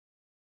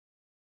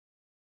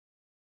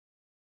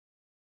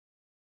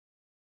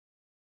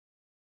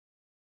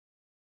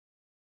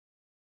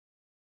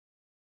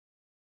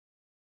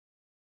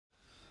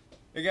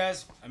Hey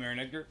guys, I'm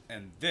Edgar,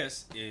 and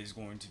this is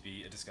going to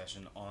be a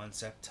discussion on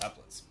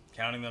septuplets.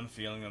 Counting them,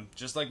 feeling them,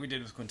 just like we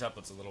did with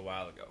quintuplets a little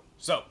while ago.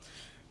 So,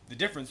 the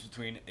difference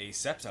between a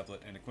septuplet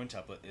and a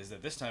quintuplet is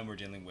that this time we're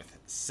dealing with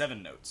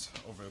 7 notes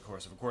over the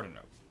course of a quarter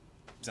note.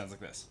 Sounds like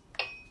this.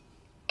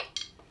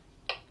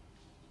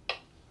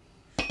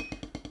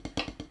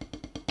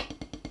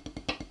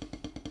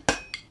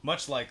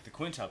 Much like the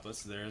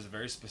quintuplets, there is a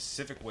very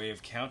specific way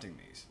of counting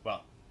these.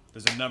 Well,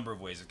 there's a number of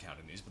ways of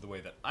counting these, but the way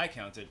that I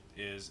count it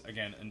is,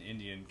 again, an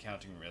Indian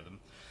counting rhythm.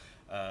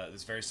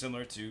 It's very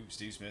similar to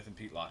Steve Smith and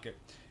Pete Lockett.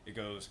 It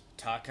goes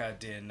taka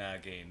din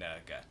nage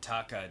naga,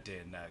 taka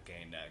din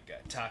nage naga,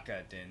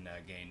 taka din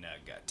nage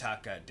naga,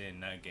 taka din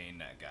nage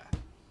naga.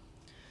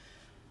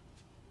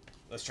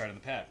 Let's try it on the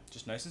pad.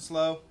 Just nice and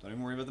slow. Don't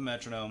even worry about the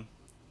metronome.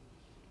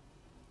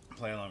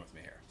 Play along with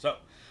me here. So,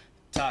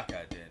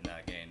 taka din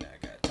nage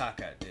naga,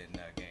 taka din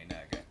nage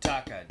naga,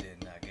 taka din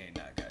nage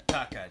naga,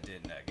 taka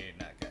din nage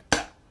naga.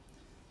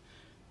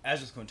 As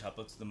with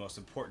quintuplets, the most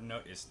important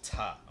note is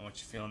ta. I want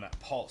you feeling that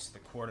pulse, the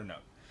quarter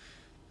note.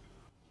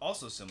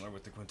 Also similar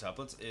with the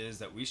quintuplets is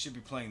that we should be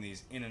playing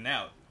these in and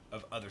out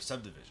of other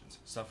subdivisions,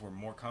 stuff we're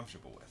more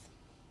comfortable with.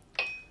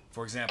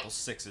 For example,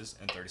 6s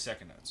and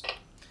 32nd notes.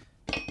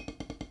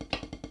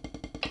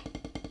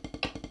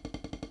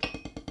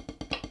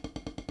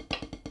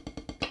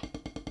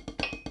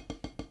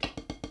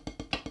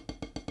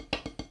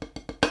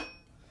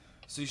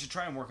 So you should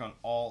try and work on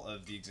all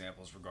of the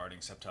examples regarding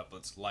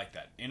septuplets like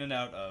that, in and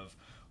out of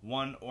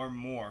one or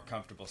more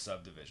comfortable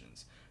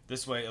subdivisions.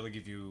 This way it'll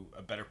give you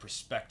a better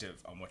perspective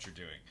on what you're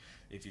doing.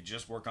 If you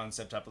just work on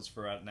septuplets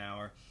for about an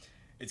hour,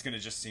 it's going to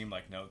just seem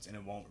like notes and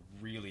it won't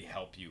really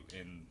help you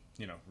in,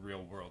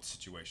 real world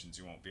situations.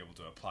 You won't be able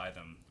to apply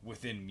them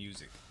within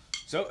music.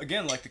 So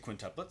again, like the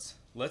quintuplets,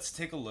 let's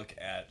take a look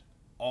at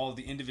all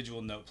the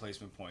individual note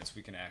placement points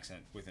we can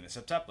accent within a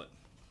septuplet.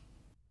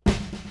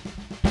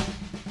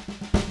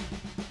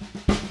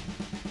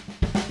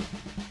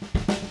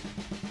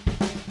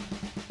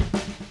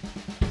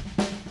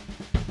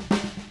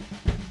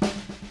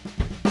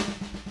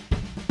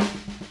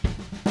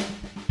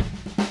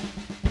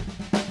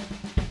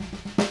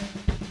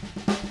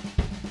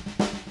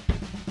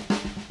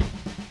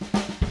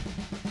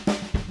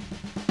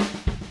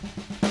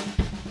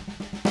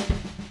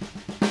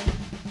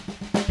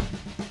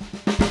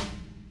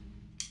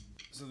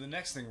 The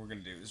next thing we're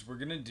going to do is we're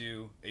going to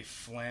do a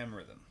flam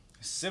rhythm,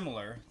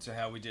 similar to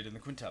how we did in the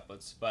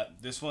quintuplets, but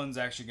this one's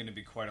actually going to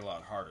be quite a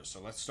lot harder.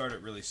 So let's start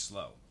it really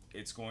slow.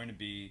 It's going to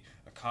be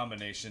a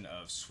combination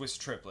of Swiss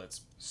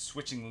triplets,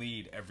 switching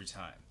lead every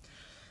time.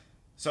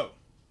 So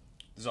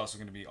there's also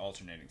going to be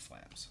alternating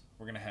flams.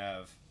 We're going to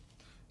have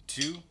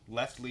 2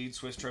 left lead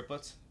Swiss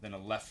triplets, then a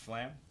left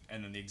flam,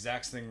 and then the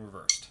exact thing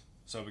reversed.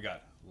 So we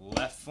got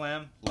left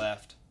flam,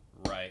 left,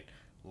 right,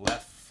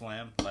 left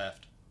flam,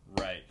 left,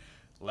 right,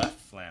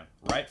 left flam,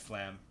 right,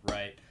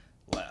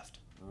 left,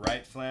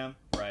 right flam,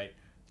 right,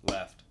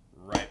 left,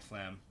 right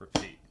flam,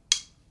 repeat.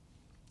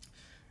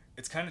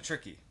 It's kind of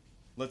tricky.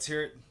 Let's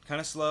hear it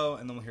kind of slow,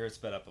 and then we'll hear it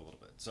sped up a little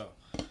bit. So.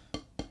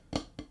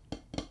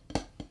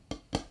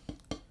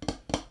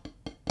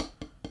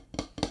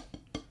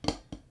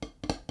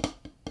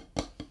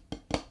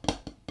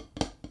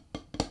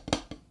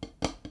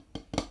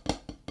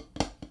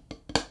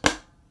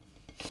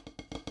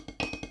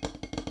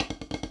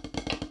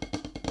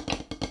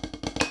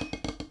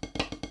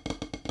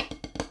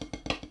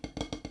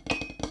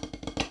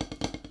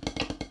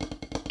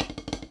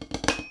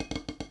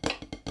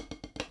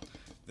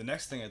 The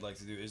next thing I'd like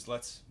to do is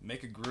let's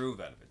make a groove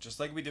out of it. Just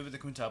like we did with the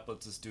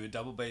quintuplets, let's do a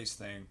double bass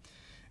thing.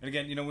 And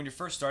again, when you're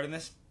first starting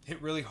this,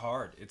 hit really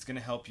hard. It's going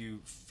to help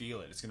you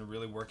feel it. It's going to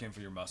really work in for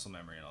your muscle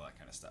memory and all that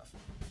kind of stuff.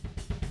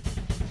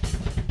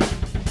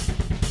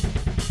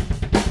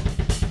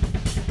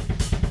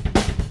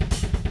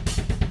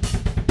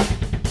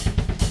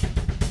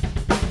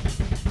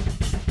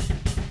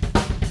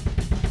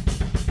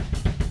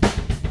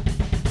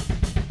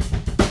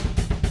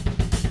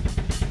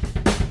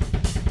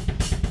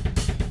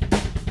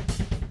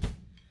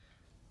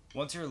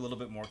 Once you're a little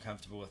bit more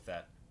comfortable with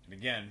that, and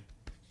again,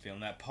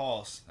 feeling that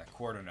pulse, that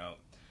quarter note,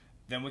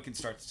 then we can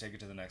start to take it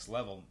to the next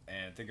level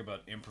and think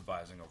about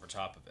improvising over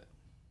top of it.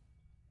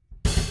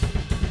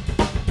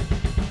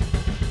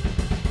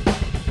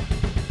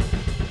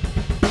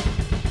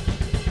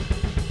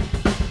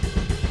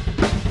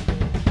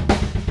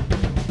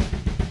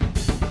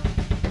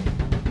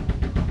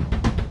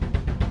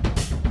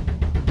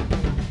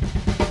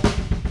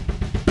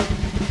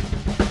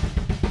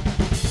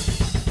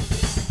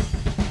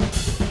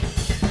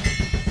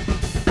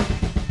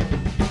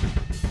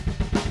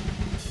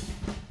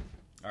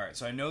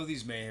 So I know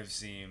these may have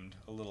seemed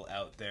a little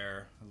out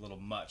there, a little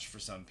much for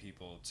some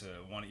people to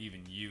want to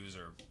even use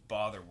or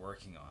bother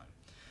working on.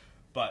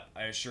 But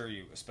I assure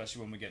you,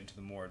 especially when we get into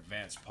the more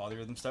advanced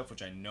polyrhythm stuff,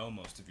 which I know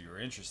most of you are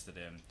interested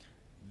in,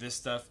 this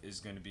stuff is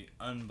going to be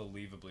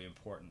unbelievably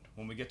important.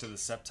 When we get to the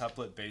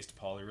septuplet-based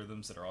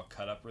polyrhythms that are all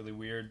cut up really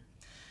weird,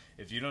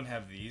 if you don't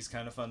have these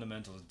kind of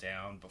fundamentals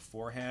down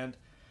beforehand,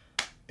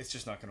 it's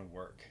just not going to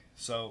work.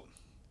 So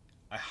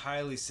I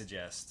highly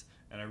suggest,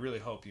 and I really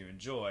hope you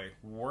enjoy,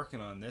 working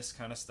on this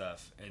kind of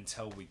stuff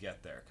until we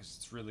get there, because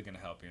it's really going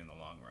to help you in the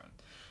long run.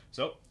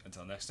 So,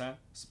 until next time,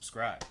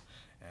 subscribe,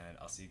 and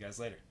I'll see you guys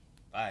later.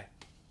 Bye.